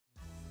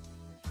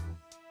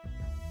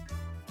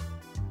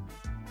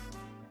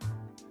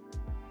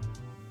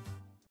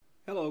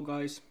Hello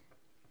guys!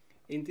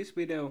 In this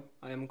video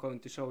I am going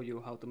to show you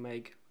how to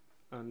make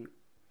an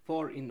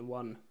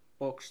 4-in-1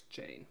 box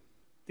chain.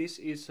 This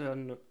is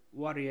a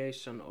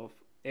variation of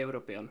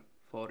European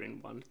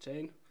 4-in-1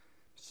 chain.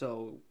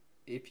 So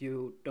if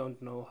you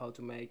don't know how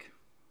to make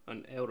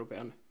an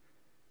European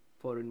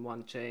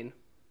 4-in-1 chain,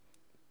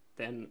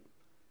 then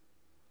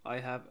I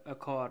have a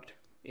card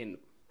in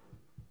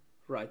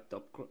right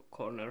top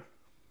corner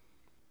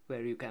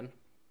where you can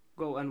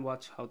go and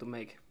watch how to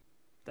make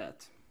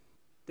that.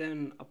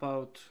 Then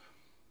about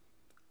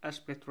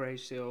aspect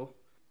ratio,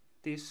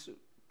 this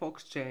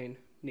box chain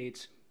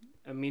needs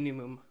a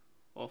minimum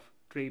of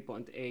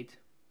 3.8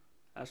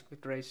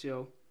 aspect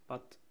ratio,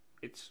 but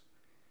it's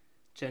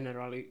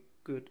generally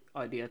good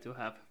idea to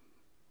have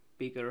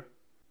bigger,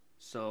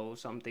 so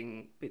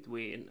something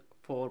between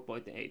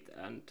 4.8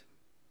 and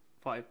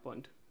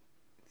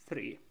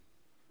 5.3.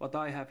 What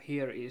I have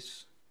here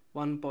is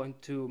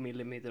 1.2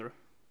 millimeter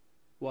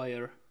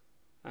wire,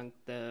 and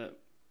the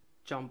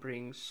jump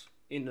ring's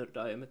inner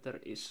diameter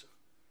is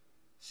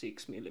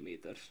 6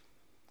 millimeters.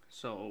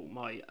 So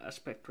my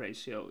aspect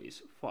ratio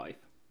is 5.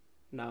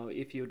 Now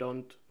if you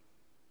don't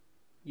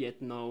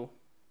yet know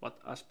what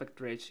aspect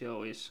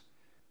ratio is,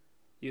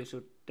 you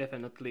should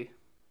definitely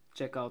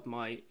check out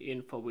my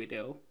info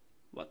video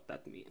what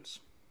that means.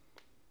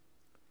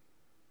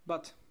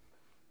 But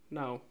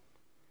now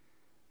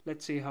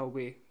let's see how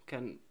we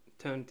can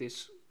turn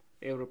this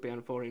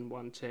European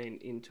 4-in-1 chain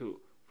into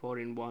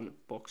 4-in-1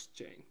 box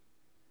chain.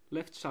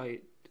 Left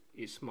side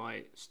is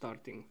my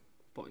starting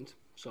point,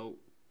 so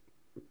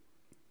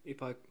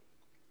if I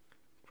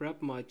grab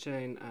my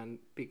chain and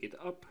pick it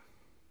up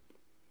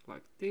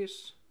like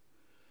this,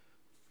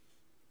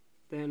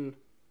 then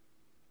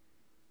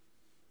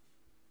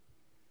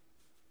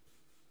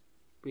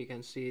we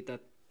can see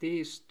that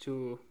these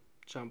two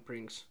jump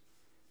rings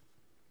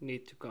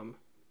need to come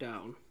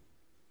down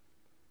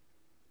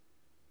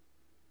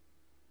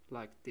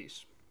like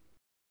this.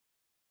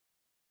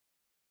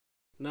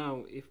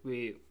 Now if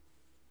we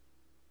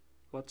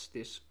watch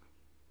this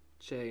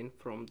chain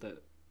from the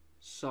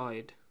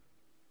side,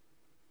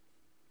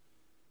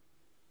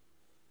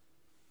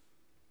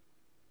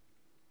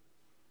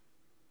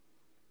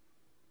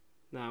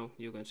 now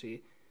you can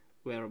see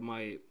where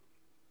my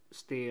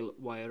steel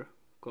wire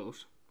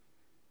goes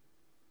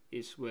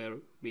is where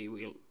we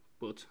will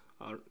put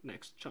our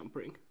next jump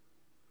ring.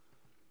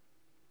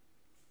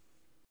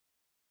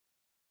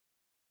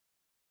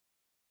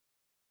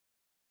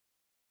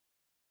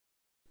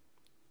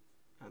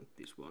 And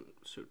this one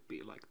should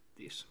be like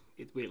this.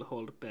 It will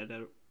hold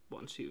better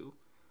once you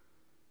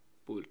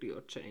build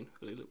your chain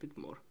a little bit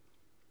more.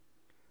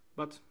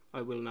 But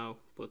I will now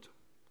put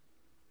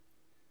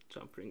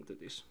jump ring to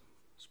this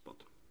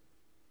spot.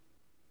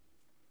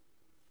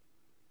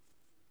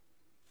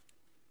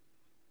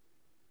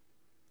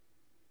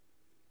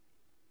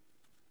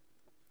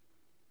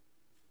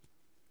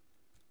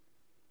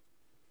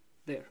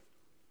 There.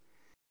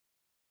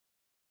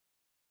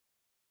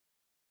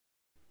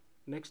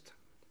 Next,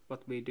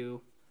 what we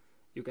do,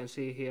 you can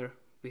see here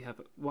we have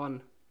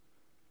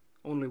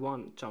only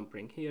one jump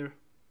ring here,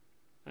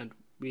 and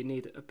we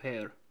need a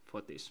pair for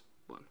this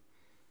one.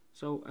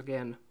 So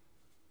again,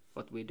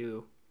 what we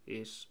do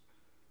is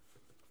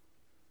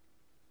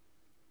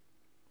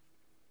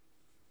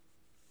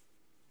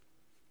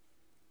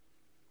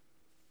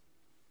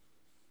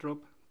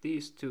drop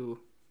these two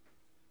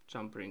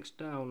jump rings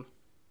down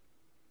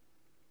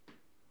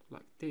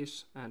like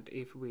this, and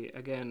if we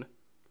again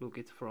look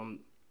it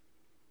from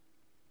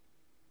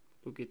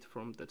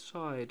the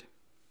side,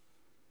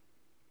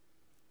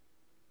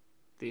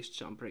 this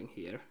jump ring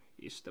here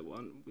is the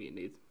one we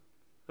need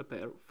a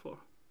pair for,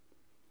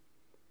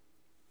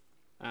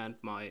 and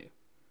my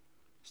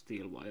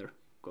steel wire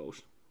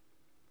goes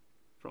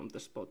from the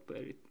spot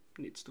where it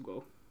needs to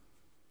go.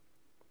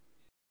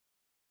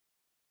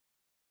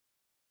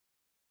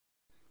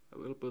 I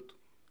will put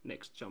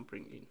next jump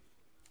ring in.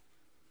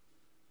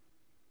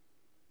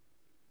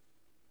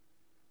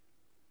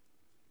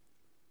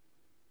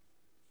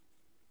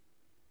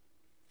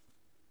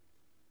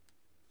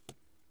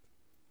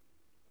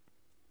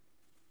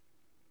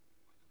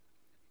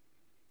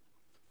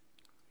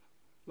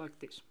 Like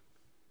this.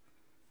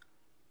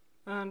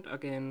 And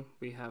again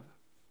we have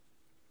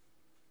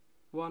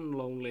one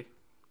lonely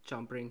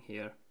jump ring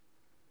here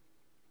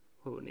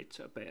who needs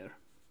a pair.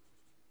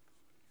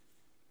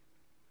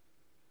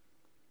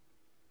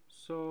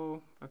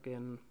 So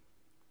again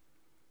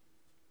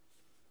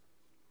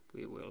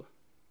we will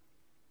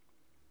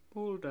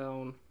pull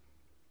down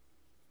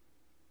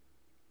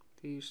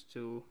these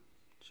two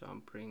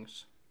jump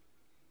rings,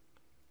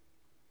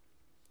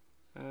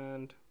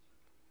 and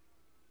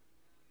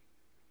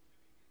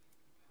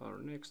our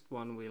next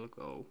one will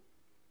go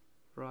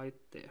right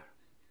there.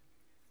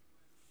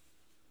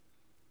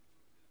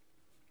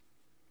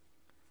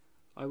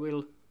 I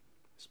will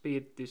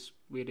speed this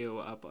video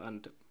up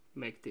and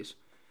make this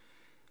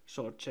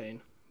short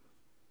chain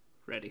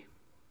ready,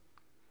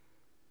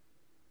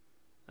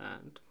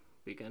 and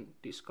we can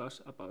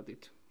discuss about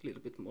it a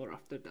little bit more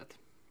after that.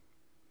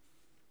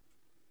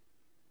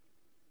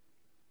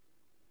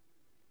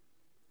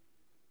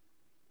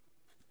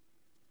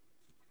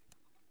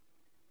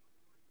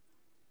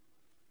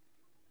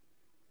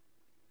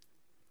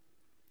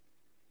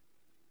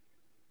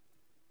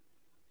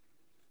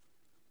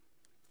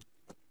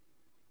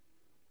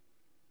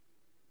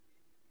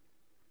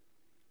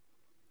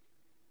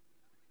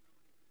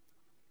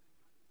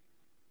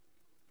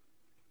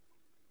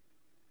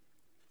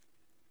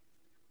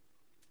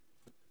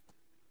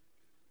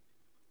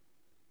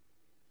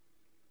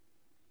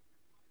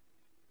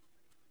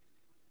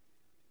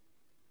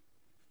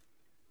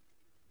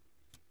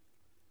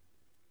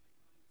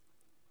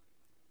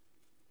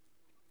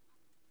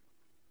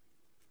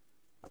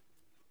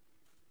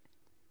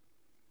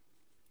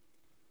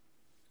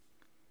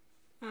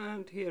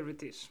 And here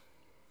it is.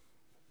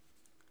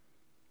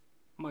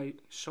 My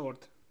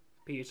short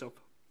piece of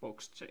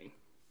box chain.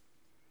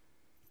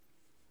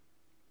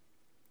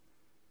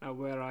 Now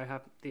where I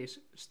have these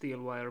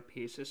steel wire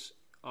pieces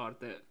are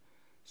the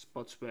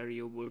spots where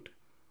you would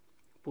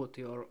put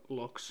your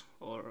locks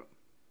or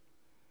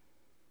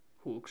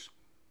hooks.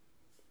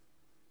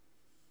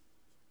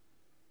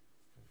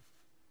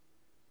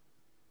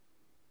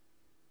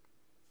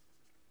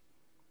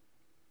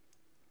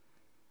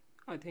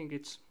 I think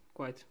it's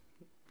quite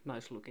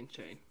nice looking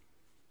chain.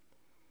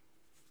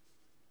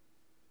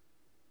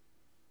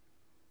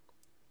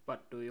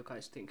 What do you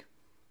guys think?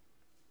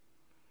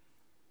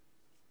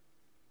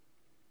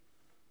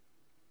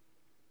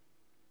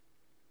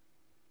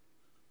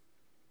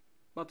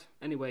 But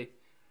anyway,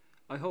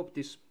 I hope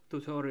this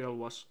tutorial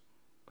was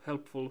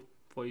helpful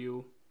for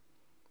you.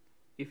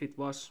 If it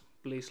was,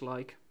 please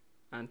like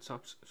and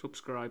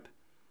subscribe.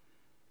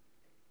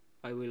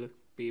 I will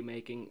be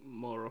making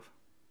more of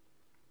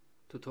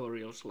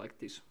tutorials like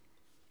this.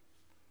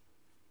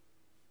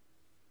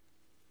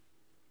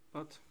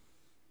 But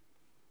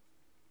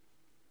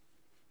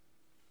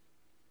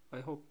I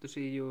hope to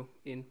see you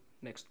in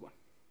next one.